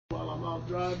about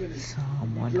driving.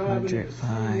 Psalm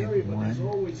 105,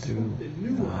 1 through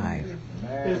 5.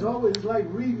 There's always like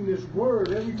reading this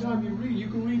word. Every time you read, you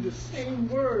can read the same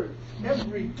word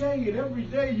every day, and every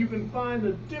day you can find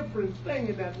a different thing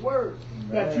in that word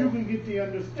that you can get the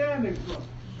understanding from.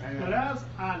 But as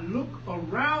I look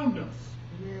around us,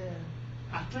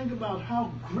 I think about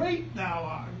how great thou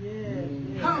art.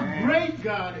 How great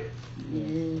God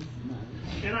is.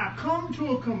 And I come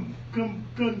to a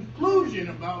conclusion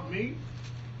about me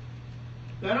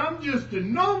that I'm just a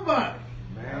nobody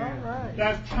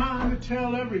that's trying to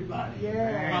tell everybody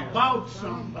about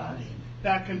somebody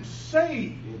that can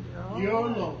save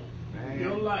your soul,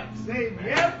 your life. Save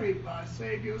everybody.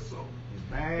 Save your soul.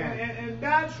 And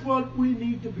that's what we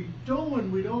need to be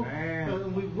doing. We don't.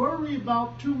 We worry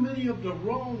about too many of the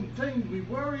wrong things. We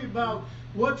worry about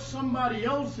what somebody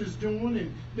else is doing,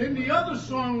 and then the other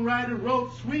songwriter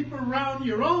wrote, "Sweep around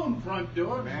your own front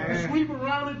door, and sweep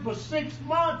around it for 6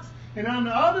 months, and on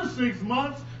the other 6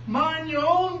 months, mind your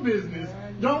own business.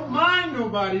 Don't mind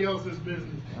nobody else's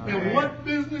business." And what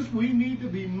business we need to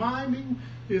be minding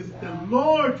is the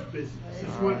Lord's business.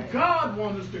 It's what God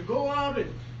wants us to go out and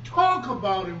talk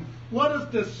about Him, what is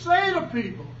to say to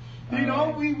people. You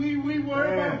know, we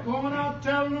worry about going out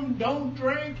telling them don't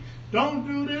drink, don't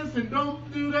do this and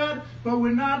don't do that, but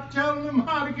we're not telling them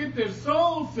how to get their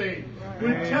soul saved.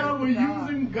 We're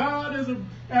using God as a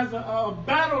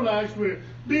battle axe. We're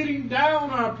beating down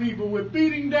our people. We're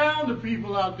beating down the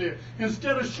people out there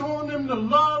instead of showing them the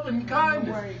love and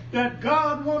kindness that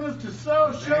God wants us to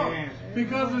show.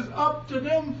 Because it's up to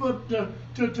them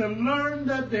to learn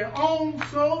that their own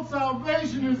soul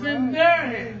salvation is in their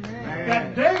hands.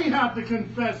 That they have to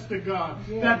confess to God.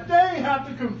 That they have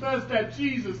to confess that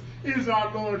Jesus is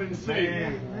our Lord and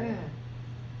Savior.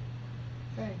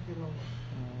 Thank you, Lord.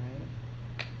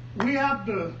 We have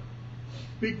to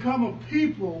become a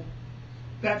people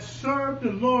that serve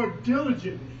the Lord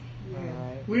diligently.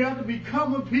 We have to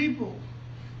become a people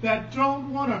that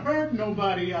don't want to hurt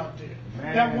nobody out there.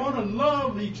 That want to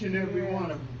love each and every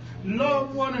one of them.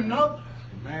 Love one another.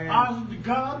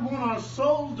 God wants our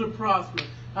souls to prosper.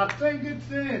 I think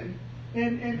it's in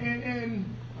I'm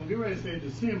getting ready to say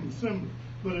December,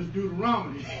 but it's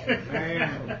Deuteronomy.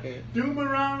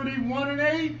 Deuteronomy 1 and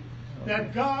 8,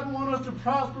 that God wants us to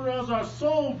prosper as our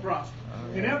soul prospers.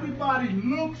 And everybody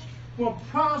looks for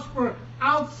prosper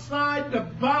outside the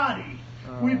body.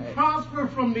 We prosper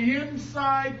from the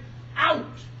inside out,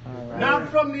 not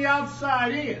from the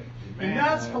outside in. And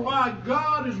that's why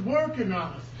God is working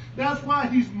on us. That's why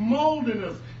He's molding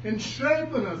us and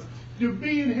shaping us to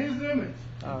be in His image.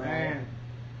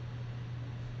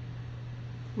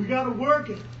 We got to work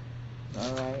it.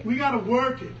 We got to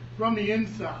work it from the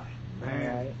inside.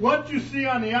 What you see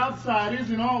on the outside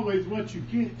isn't always what you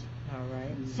get.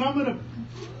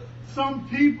 Some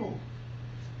people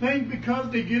think because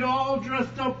they get all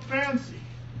dressed up fancy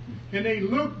and they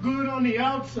look good on the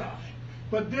outside,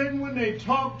 but then when they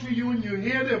talk to you and you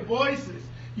hear their voices,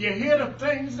 you hear the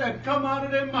things that come out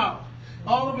of their mouth,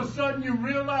 all of a sudden you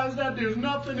realize that there's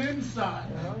nothing inside.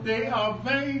 They are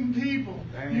vain people.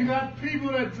 You got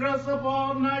people that dress up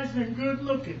all nice and good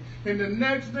looking, and the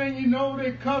next thing you know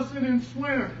they're cussing and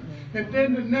swearing, and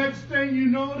then the next thing you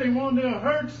know they want to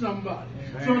hurt somebody.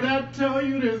 So that tells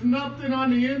you there's nothing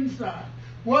on the inside.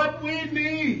 What we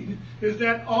need is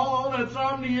that all that's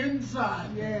on the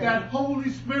inside, that Holy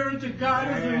Spirit to guide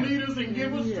us and lead us and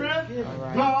give us strength.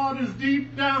 God is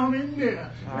deep down in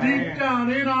there, deep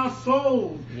down in our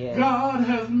souls. God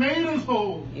has made us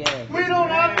whole. We don't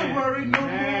have to worry no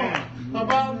more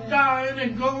about dying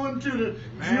and going to the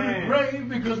grave,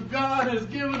 because God has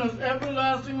given us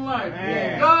everlasting life.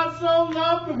 God so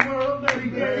loved the world that He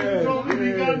gave His only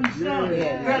begotten Son,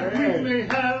 that we may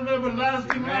have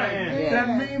everlasting life.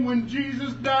 That means when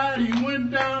Jesus died, He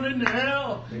went down into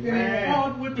hell and He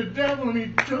fought with the devil and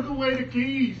He took away the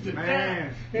keys to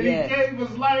death. And He gave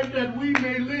us life that we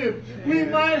may live. We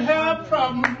might have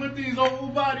problems with these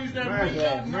old bodies that we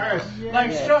got now.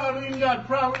 Like Charlene got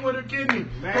problem with her kidney.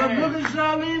 But look at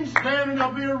Charlene standing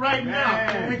up here right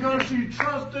now because she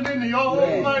trusted in the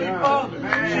Almighty Father.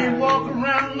 She walked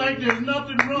around like there's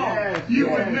nothing wrong. You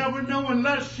would never know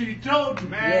unless she told you.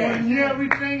 But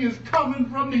everything is coming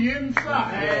from the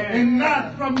inside and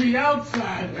not from the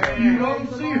outside. You don't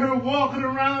see her walking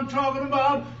around talking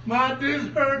about my this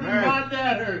hurt and my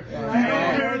that hurt. You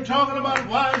don't hear her talking about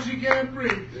why she can't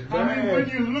breathe. I mean, when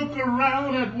you look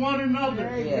around at one another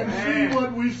and see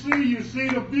what we see, you see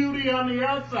the beauty on the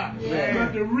outside.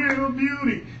 But the real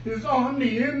beauty is on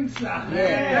the inside.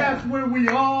 That's where we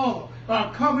all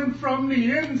are coming from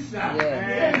the inside.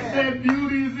 Yes. They said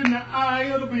beauty is in the eye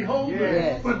of the beholder,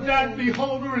 Yes. but that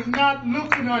beholder is not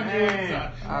looking on the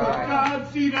inside. All But right. God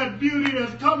see that beauty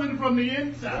that's coming from the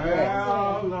inside.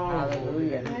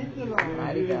 Hallelujah. Thank you, Lord.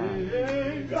 Mighty God.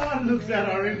 Hey, God looks at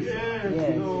our inside.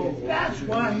 Yes. That's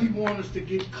why He wants us to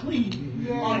get clean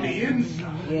on the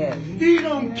inside. Yes. He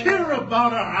don't care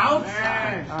about our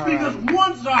outside, All because right.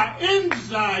 once our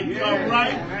inside come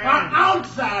right, our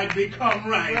outside become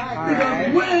right. All Because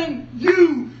right. when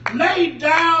you lay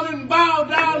down and bow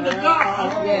down to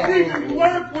God, Yes. He can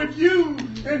work with you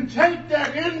and take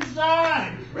that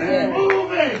inside and Yes.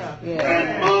 move it, Yes.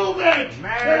 and move it,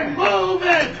 and move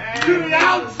it to the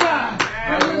outside.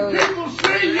 And when Hallelujah. people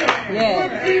see you, Yes. when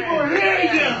people hear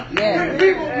you, Yes. when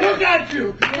people look at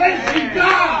you, they see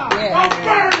God, Yes. a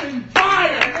burning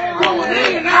fire going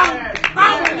in and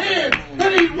out and in,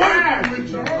 and He's working with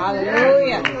you.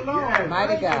 Hallelujah. Lord. Mighty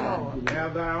Thank you, God. Lord.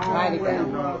 Mighty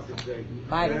God.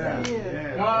 Mighty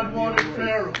God. God wanted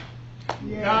Pharaoh.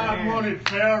 God wanted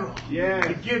Pharaoh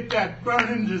to get that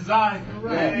burning desire.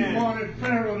 Yes. He wanted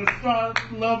Pharaoh to start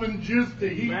loving just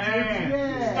the Egypt,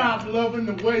 Yes. stop loving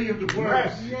the way of the world.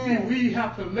 Yes. See, we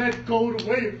have to let go of the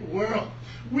way of the world.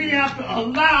 We have to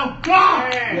allow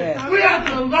God. Yes. We have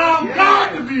to allow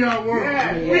God to be our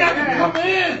world. We have to come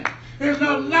in and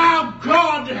allow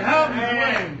God to have His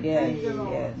way. Yes.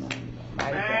 Yes.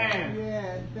 Mighty God.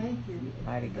 Yeah, thank you.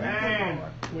 Mighty God.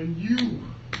 When you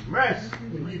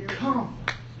come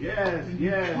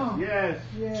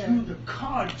to the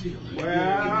car dealer,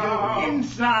 and your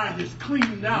inside is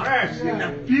cleaned out, and the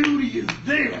beauty is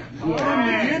there on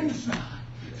the inside.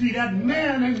 See, that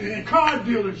man in the car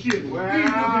dealership, he's looking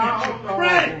at your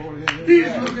credit.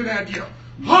 He's looking at your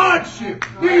hardship.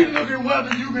 He's looking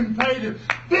whether you can pay the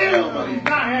bill, but he's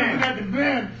not looking at the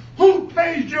man who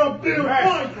pays your bill for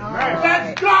you.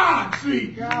 That's God, see.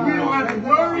 We don't have to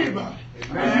worry about it.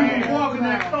 Because you can walk in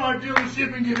that car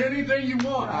dealership and get anything you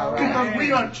want. Because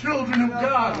we are children of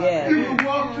God. Yes. You can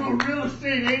walk to a real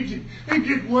estate agent and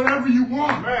get whatever you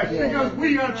want. Because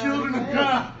we are children of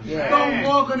God. Yes. Don't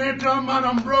walk in there talking about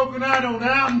I'm broken, I don't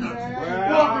have nothing.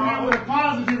 Walk in there with a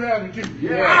positive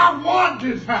attitude. I want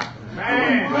this house.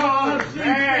 When God sees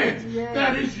it,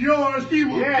 that it's yours, He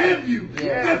will give you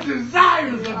the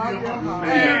desires of your heart.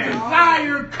 And the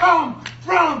desire comes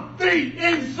from the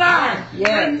inside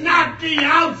and not the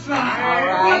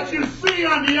outside. What you see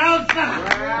on the outside,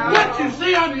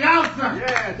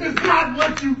 is not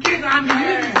what you get on the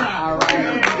inside.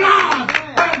 Because God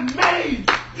has made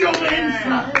your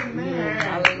inside.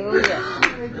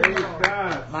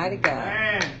 Hallelujah. Mighty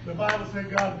God. The Bible said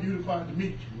God beautified the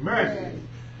meek.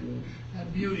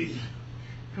 That beauty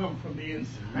come from the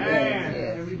inside.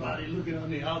 Yes. Everybody looking on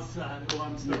the outside, oh,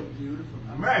 I'm so beautiful.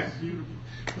 I'm so beautiful.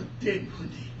 But then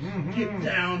when they get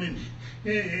down in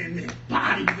their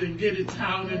bodies and get it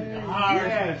down in their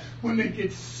hearts, when they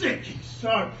get sick and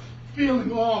start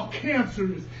feeling all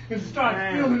cancerous and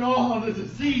start feeling all the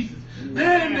diseases,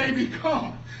 then they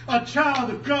become a child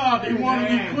of God. They want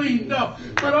to be cleaned up.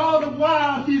 But all the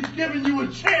while, He's giving you a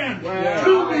chance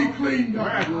to be cleaned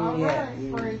up. All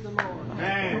right. Praise the Lord.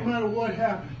 No matter what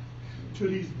happened to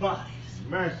these bodies,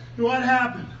 what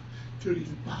happened to these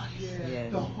bodies,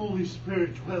 Yes. the Holy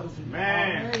Spirit dwells in you.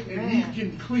 Amen. And He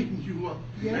can clean you up.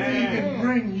 Yes. And He can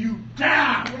bring you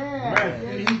down. Yes.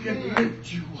 And He can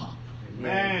lift you up.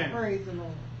 Praise the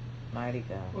Lord. Mighty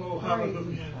God. Oh,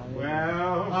 hallelujah.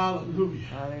 Hallelujah. Hallelujah.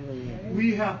 Hallelujah.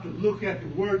 We have to look at the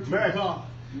works of God.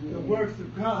 The works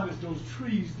of God is those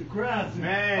trees, the grass,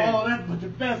 and all that. But the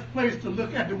best place to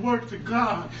look at the works of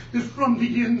God is from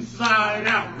the inside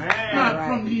out, not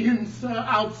from the inside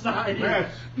outside in.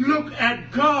 Look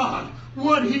at God,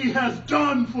 what He has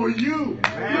done for you. Look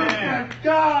at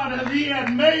God as He has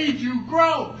made you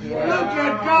grow. Look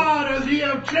at God as He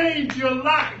has changed your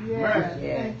life. Yes.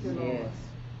 Yes. Thank you, Lord. Yes.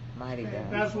 Mighty God.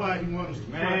 That's why He wants us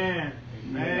to pray.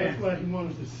 That's why He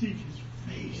wants us to seek His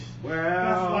face.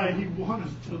 That's why He wants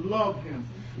us to love Him.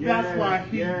 That's why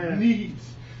He needs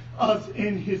us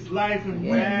in His life, and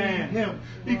we need Him,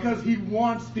 because He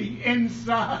wants the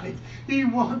inside. He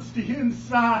wants the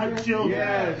inside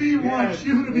children. He wants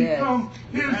you to become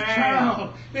His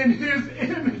child in His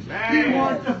image. He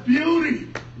wants the beauty.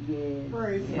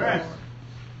 Praise the Yes. Lord.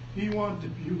 He wants the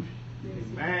beauty.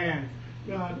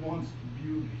 God wants the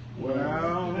beauty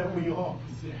that we all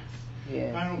possess.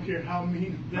 Yes. I don't care how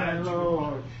mean or bad you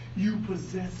are. You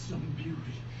possess some beauty.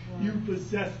 You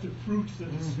possess the fruits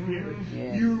of the Spirit.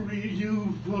 Yes.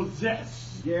 You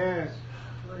possess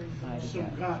Mighty some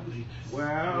God. godliness.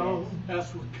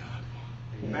 That's what God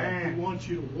wants. He wants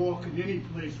you to walk in any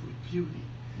place with beauty.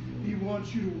 He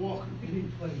wants you to walk in any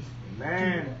place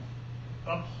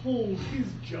uphold His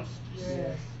justice,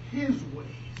 Yes. His ways.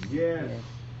 Yes.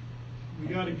 We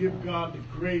got to give God the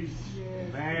grace.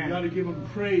 Yes. We Amen. got to give Him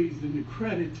praise and the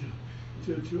credit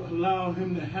to allow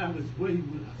Him to have His way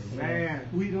with us. Amen.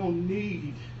 We don't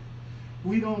need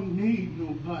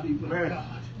nobody but Yes.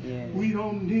 God. Yes. We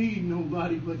don't need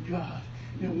nobody but God.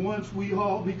 And once we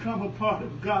all become a part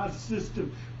of God's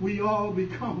system, we all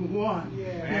become one.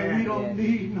 Yes. And we don't Yes.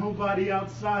 need nobody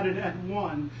outside of that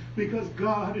one, because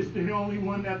God is the only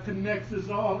one that connects us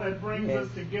all, that brings Yes.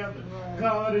 us together. Right.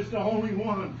 God is the only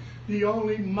one, the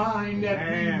only mind that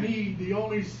Amen. we need, the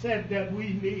only set that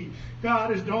we need. God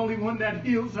is the only one that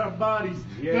heals our bodies.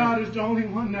 Yes. God is the only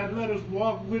one that let us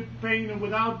walk with pain and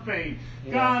without pain.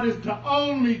 Yes. God is the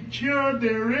only cure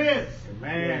there is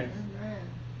Amen. Amen.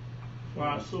 for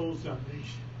our soul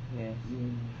salvation. Yes.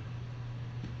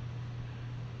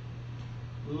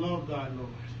 Love thy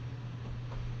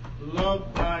Lord.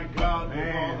 Love thy God with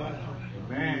all thy heart.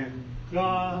 Amen.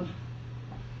 God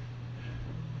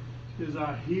is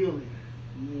our healing.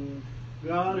 Yes.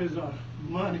 God is our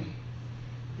money.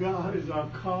 God is our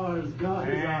cars. God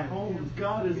is our Amen. homes.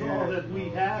 God is Yes. all that we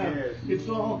have. Yes. It's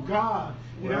all God.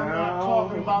 And I'm not Well.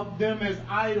 talking about them as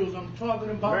idols. I'm talking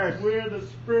about Yes. where the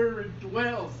Spirit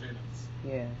dwells in us.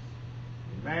 Yes.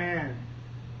 Amen.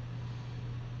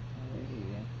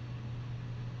 Hallelujah.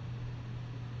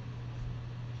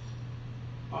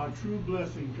 Our true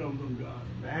blessing comes from God.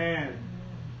 Amen.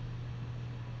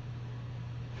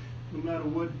 No matter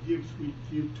what gifts we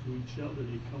give to each other,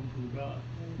 they come from God.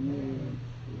 Yes.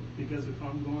 Because if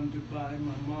I'm going to buy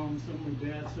my mom some or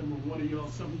dad some or one of y'all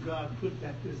some, God put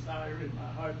that desire in my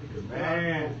heart, because God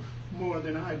Amen. knows more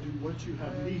than I do what you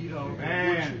have need of, or what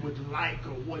Amen. you would like,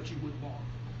 or what you would want.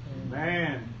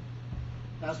 Amen.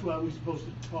 That's why we're supposed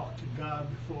to talk to God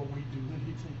before we do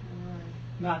anything. Right.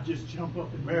 Not just jump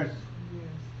up and Yes. move. Yes.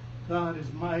 God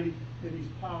is mighty and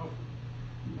He's powerful.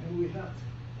 And we have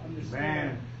to understand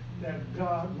Amen. that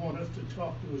God wants us to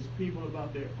talk to His people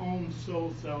about their own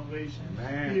soul salvation.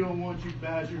 Amen. He don't want you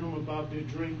badgering them about their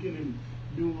drinking and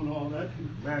doing all that.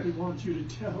 Yes. He wants you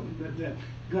to tell them that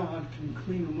God can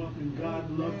clean them up, and God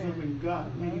loves them, and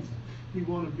God needs them. He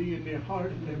want to be in their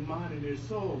heart and their mind and their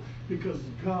soul, because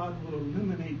God will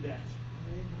eliminate that.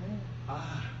 Amen.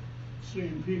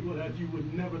 Seeing people that you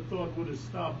would never thought would have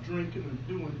stopped drinking and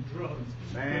doing drugs.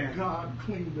 Man. But God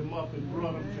cleaned them up and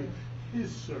brought them to His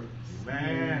service.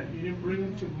 Man. He didn't bring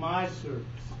them to my service.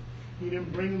 He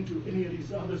didn't bring them to any of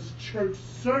these other church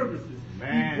services.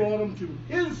 Man. He brought them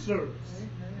to His service,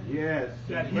 Amen. Yes.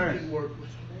 that He Mercy. can work with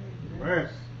them.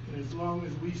 Mercy. And as long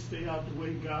as we stay out the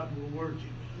way, God will work it.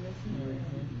 Yes, He will.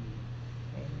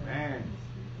 Amen.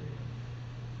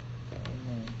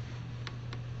 Amen.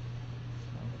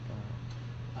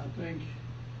 I thank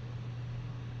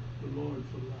the Lord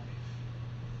for life.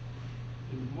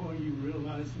 And the more you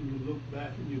realize and you look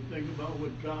back and you think about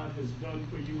what God has done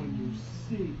for you, and you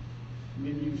see,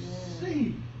 and you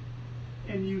see,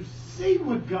 and you see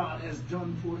what God has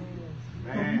done for you,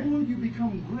 Man. the more you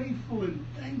become grateful and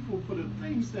thankful for the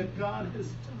things that God has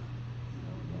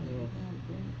done.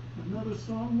 Another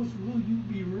song was, will you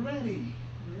be ready?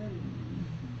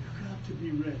 You got to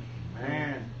be ready.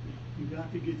 Man. You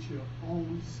got to get your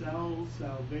own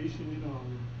salvation in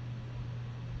order.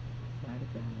 Mighty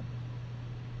God.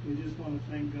 We just want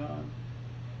to thank God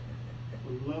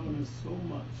for loving us so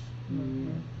much,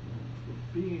 Mhm. for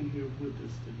being here with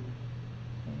us today.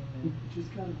 Amen. We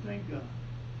just got to thank God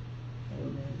for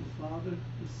Amen. the Father,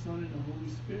 the Son, and the Holy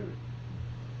Spirit.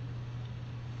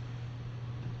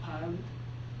 The pilot,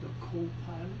 the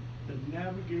co-pilot, the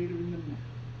navigator, and the map.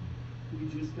 We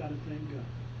just got to thank God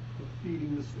for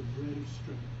feeding us the bread of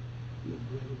strength, the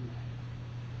bread of life.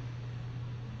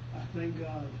 I thank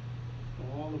God for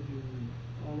all of you and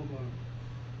all of our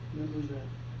members, that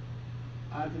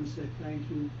I can say thank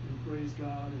you and praise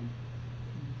God and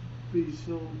be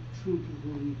so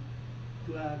truthfully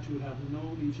glad to have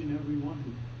known each and every one of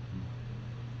you.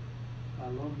 I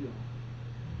love you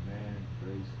all. Man.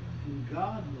 Praise God. And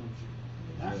God loves you.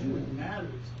 That's what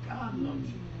matters. God loves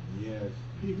you. Yes.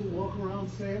 People walk around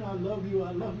saying, I love you,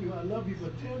 I love you, I love you,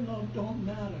 but their love don't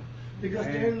matter. Because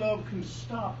Man. their love can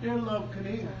stop, their love can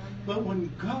end. But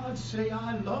when God say,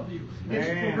 I love you, it's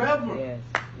Man. forever. Yes.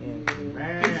 Yes.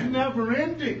 Man. It's never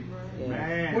ending. Yes.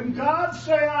 Man. When God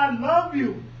say, I love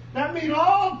you, that means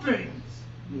all things.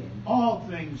 Yes. All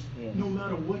things, Yes. no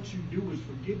matter what you do, is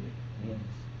forgiven. Yes.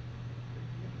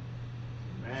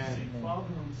 Man. Say, Father,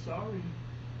 I'm sorry.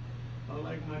 Or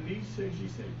like my niece said, she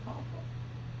said, Papa,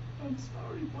 I'm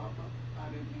sorry, Papa. I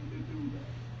didn't mean to do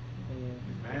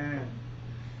that. Yes. Man.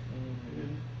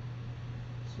 Amen.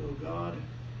 So God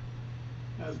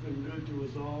has been good to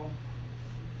us all.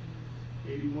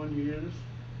 81 years,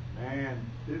 Man.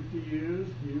 50 years,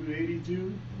 you're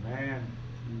 82, Man.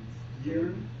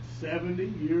 you're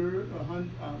 70, you're 100,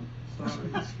 I'm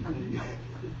sorry.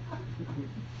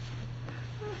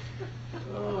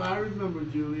 Oh, I remember,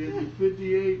 Juliet, you're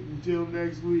 58 until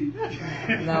next week.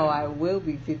 No, I will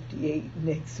be 58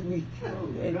 next week. Oh,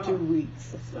 In God. 2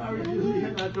 weeks. Sorry,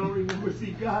 Juliet, I don't remember.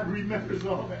 See, God remembers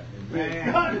all that.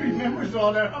 Man. God remembers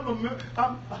all that.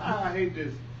 I hate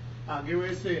this. I'll get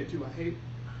ready to say it too. I hate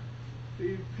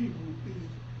these people, these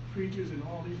preachers and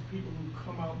all these people who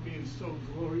come out being so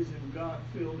glorious and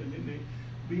God-filled, and then they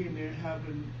being there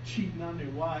cheating on their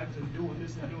wives and doing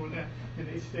this and doing that, and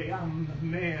they say, I'm a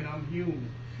man, I'm human.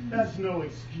 That's no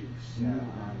excuse. Yeah.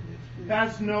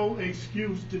 That's no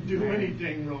excuse to do Man.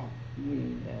 anything wrong.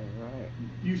 That's right.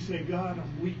 You say, God,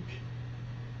 I'm weak.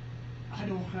 I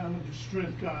don't have the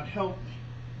strength. God, help me.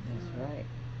 That's right.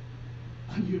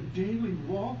 On your daily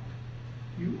walk,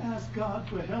 you ask God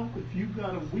for help if you've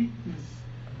got a weakness,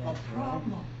 That's a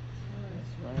problem.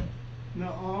 That's right.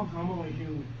 No, I'm only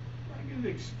human. I get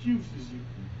excuses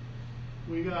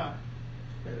you. We got,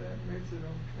 That makes it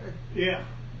okay. yeah,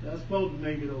 that's supposed to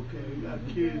make it okay. We got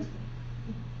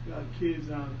kids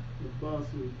on the bus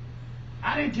who,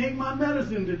 I didn't take my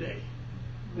medicine today.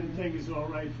 Didn't think it's all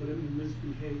right for them to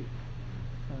misbehave.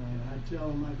 And I tell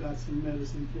them I got some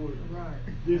medicine for you. Right.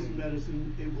 This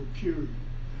medicine, it will cure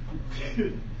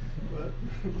you. But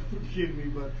forgive me,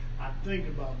 but I think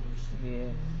about those things.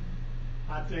 Yes.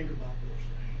 I think about those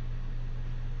things.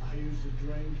 I used to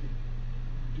drink and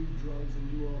do drugs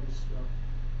and do all this stuff,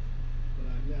 but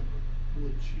I never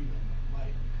would cheat on my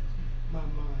wife because my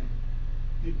mind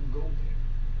didn't go there.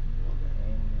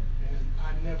 Amen. And I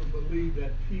never believed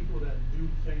that people that do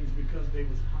things because they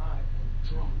was high or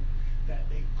drunk, that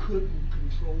they couldn't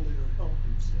control it or help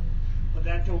themselves. But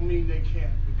that don't mean they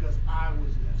can't, because I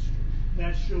was that strong.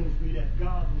 That shows me that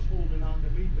God was holding on to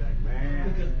me back then. Man.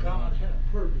 Because God had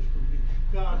a purpose for me.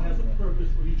 God has a purpose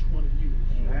for each one of you.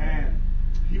 Man.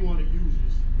 He want to use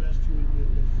us the best to his will.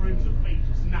 The Friends of Faith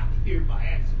is not here by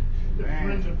accident. The Man.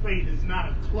 Friends of Faith is not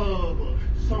a club or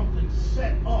something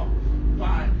set up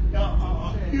by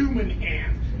human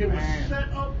hands. It was Man. set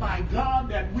up by God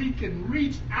that we can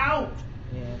reach out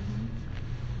Yes.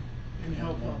 and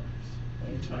help others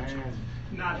and touch Amen. others.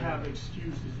 Not have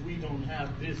excuses. We don't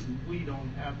have this and we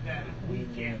don't have that and we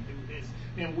can't do this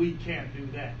and we can't do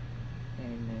that.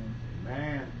 Amen.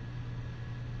 Man.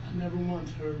 I never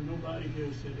once heard nobody here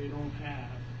say they don't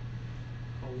have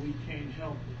or we can't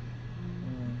help them.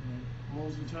 Mm-hmm.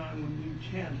 Most of the time when we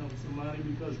can't help somebody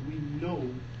because we know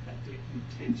that their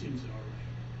intentions are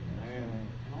right. Man.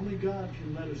 Only God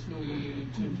can let us know when their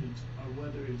intentions are,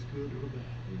 whether it's good or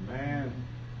bad. Man.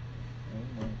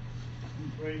 Amen. We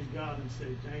praise God and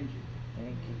say thank you.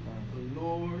 Thank you, Father. The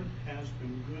Lord has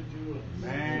been good to us.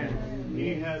 Man. He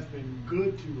has been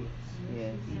good to us.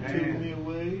 Yes. He Man. took me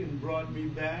away and brought me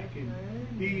back, and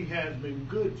He has been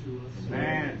good to us.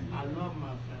 Man. I love my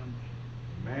family.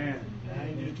 Man. I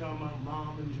ain't just talking about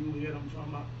Mom and Juliet. I'm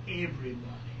talking about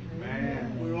everybody.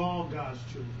 Man. We're all God's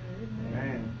children.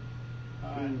 Man. All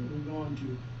right, we're going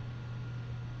to.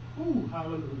 Ooh,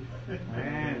 hallelujah.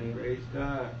 Man. Praise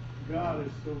God. God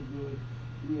is so good.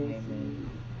 Amen.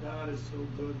 God is so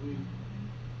good.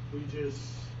 We just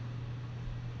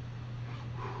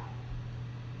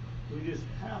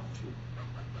have to.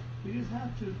 We just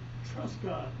have to trust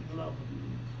God and love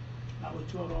Him. I was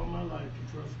taught all my life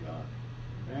to trust God.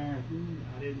 Man.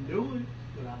 I didn't do it,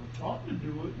 but I was taught to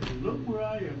do it. And look where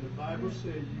I am. The Bible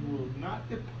said, "You will not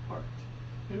depart."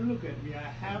 And look at me. I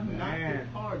have not Man.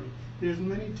 departed. There's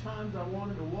many times I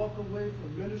wanted to walk away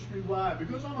from ministry. Why?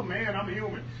 Because I'm a man. I'm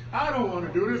human. I don't want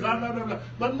to do this. Blah, blah, blah, blah.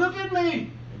 But look at me.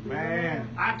 Man.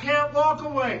 I can't walk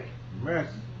away.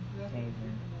 Mercy. Amen.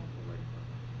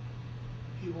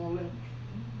 He won't let me.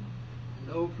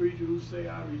 No preacher who say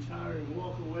I retire and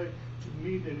walk away, to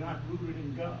me they're not rooted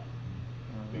in God.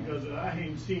 Because I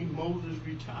ain't seen Moses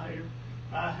retire.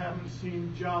 I haven't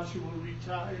seen Joshua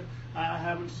retire. I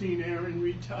haven't seen Aaron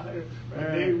retire. When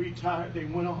Man. they retired, they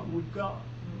went on with God.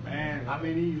 Man. I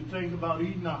mean, you think about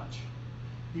Enoch.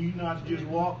 Enoch just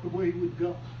walked away with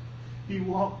God. He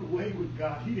walked away with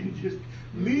God. He didn't just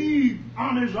leave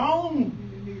on his own.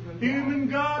 Him and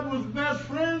God was best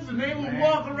friends, and they would Man.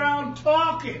 walk around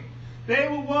talking. They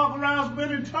would walk around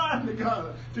spending time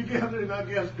together, and I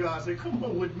guess God said, "Come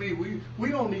on with me. We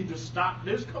don't need to stop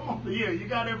this. Come on, yeah, you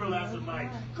got everlasting life.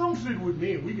 Come sit with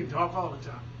me, and we can talk all the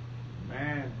time.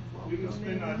 Man. We can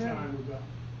spend our time with God."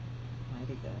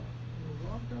 Mighty God. You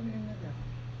walked on in the dark.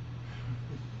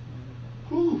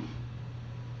 Whew.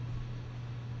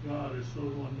 God is so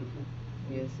wonderful.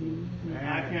 Yes, He is.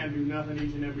 I can't do nothing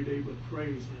each and every day but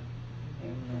praise Him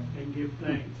Amen. and give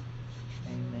thanks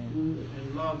Amen.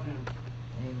 and love Him,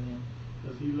 Amen.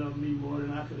 because He loved me more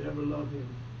than I could ever love Him.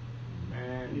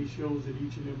 And He shows it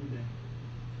each and every day.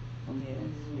 Yes,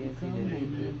 yes, He Amen. does.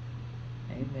 Amen.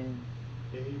 Amen.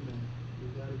 Amen. We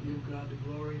got to give God the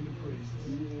glory and the praises.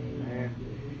 Amen.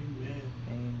 Amen.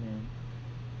 Amen.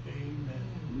 Amen.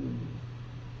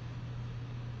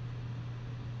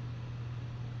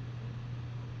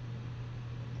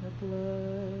 The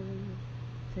blood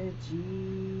that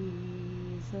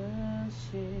Jesus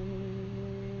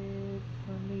shed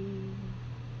for me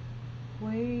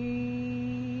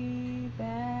way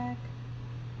back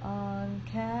on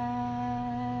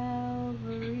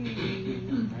Calvary.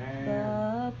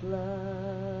 The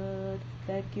blood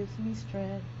that gives me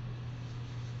strength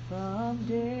from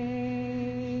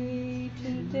day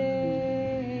to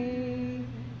day.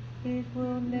 It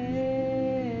will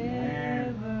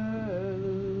never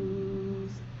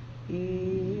lose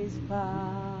its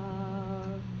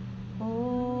power.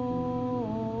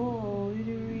 Oh, it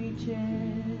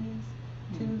reaches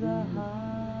to the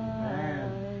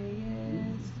highest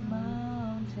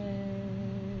mountain.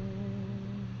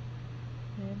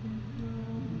 And it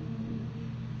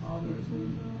Father, as we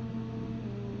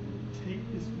take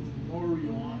this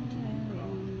memorial unto you,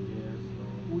 God,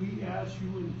 we ask you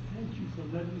and thank you for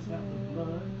letting us have the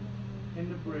blood and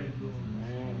the bread, Lord.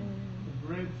 The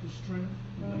bread for strength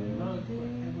and the blood for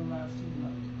everlasting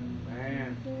life.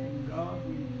 And God,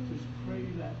 we just pray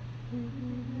that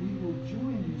we will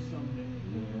join you someday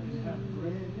and have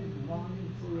bread and wine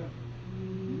forever.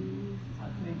 I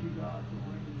thank you, God, for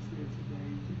bringing us here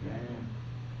today together.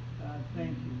 I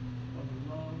thank you for the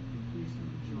love, the peace, and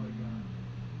the joy, God.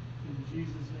 In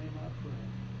Jesus' name I pray.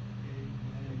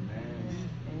 Amen.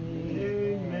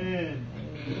 Amen.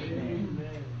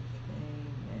 Amen.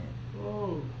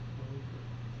 Oh.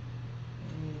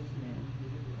 Amen.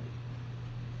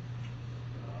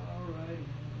 All right.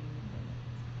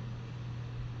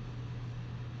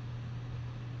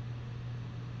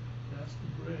 That's the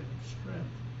bread of strength.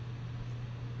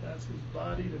 That's his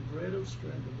body, the bread of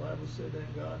strength. The Bible said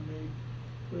that God made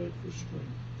bread for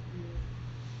strength.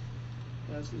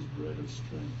 That's his bread of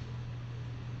strength.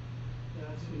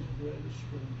 That's his bread of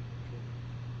strength.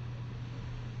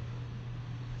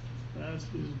 That's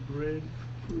his bread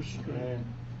for strength.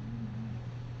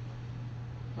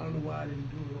 I don't know why I didn't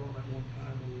do it all at one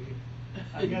time over here.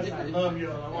 I guess I love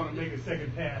y'all. I want to make a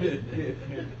second pass.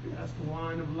 That's the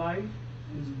wine of life,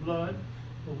 his blood.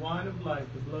 The wine of life,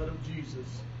 the blood of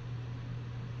Jesus.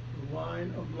 The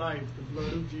wine of life, the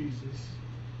blood of Jesus.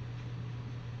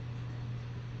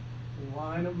 The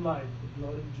wine of life, the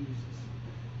blood of Jesus.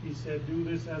 He said, do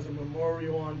this as a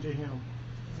memorial unto him.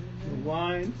 The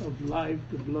wine of life,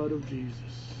 the blood of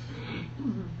Jesus.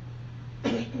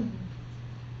 The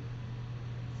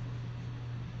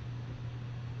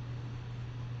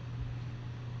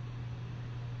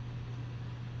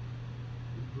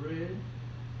bread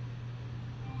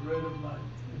of life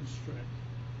and strength.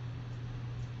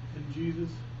 And Jesus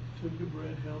took the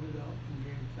bread, held it up, and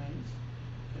gave thanks,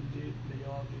 and they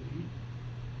all did eat.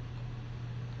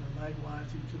 And likewise,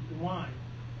 he took the wine,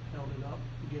 held it up,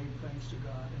 and gave thanks to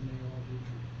God, and they all did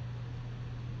drink.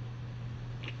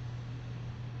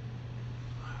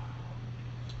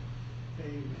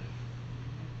 Amen.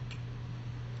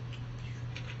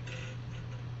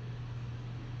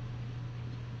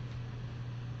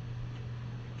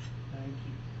 Thank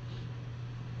you.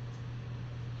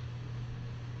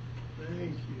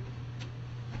 Thank you.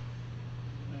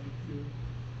 Thank you.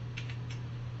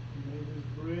 May this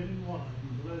bread and wine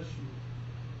bless you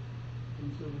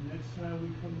until the next time we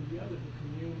come together to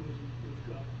commune with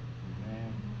God.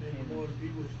 Amen. May the Lord be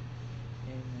with you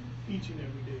Amen. each and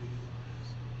every day of your lives.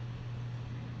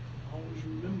 Always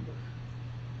remember, a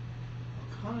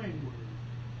kind word,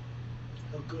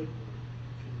 a good word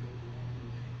can go a long way.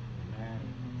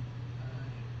 Amen. I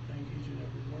thank each and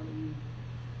every one of you.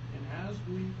 And as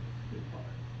we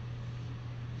depart,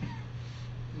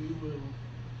 we will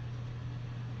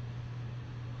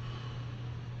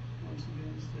once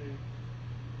again say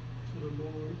to the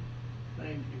Lord,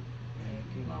 thank you. Thank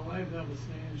you. My wife that was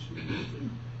saying she used to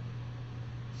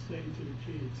say to the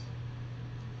kids,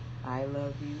 I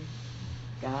love you.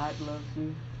 God loves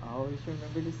you. Always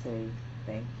remember to say,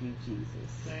 thank you,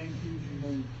 Jesus. thank you,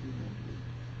 Jesus.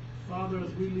 Father,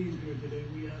 as we leave here today,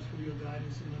 we ask for your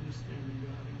guidance and understanding,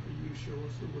 God, and for you to show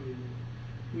us the way, Lord.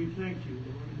 We thank you,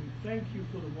 Lord, and we thank you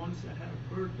for the ones that have a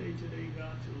birthday today,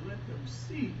 God, to let them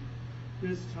see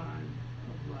this time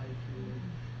of life, Lord.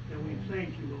 And we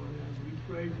thank you, Lord, as we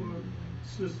pray for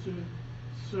Sister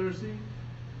Cersei,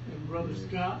 and Brother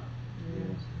Scott.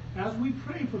 Yes. As we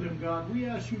pray for them, God, we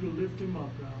ask you to lift them up,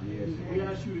 God. Yes. We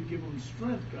ask you to give them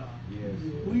strength, God. Yes.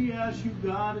 We ask you,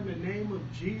 God, in the name of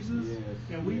Jesus, Yes.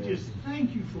 and we Yes. just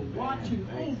thank you for watching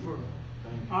Thank you. over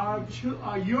Thank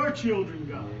you. your children,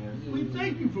 God. Yes. We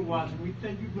thank you for watching. We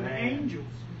thank you for the Amen. angels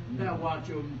that watch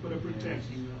over them, for the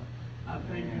protection, Yes. God. I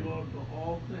thank Amen. you, Lord, for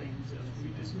all things as we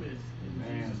dismiss. In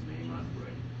Amen. Jesus' name I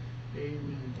pray.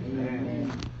 Amen. Amen.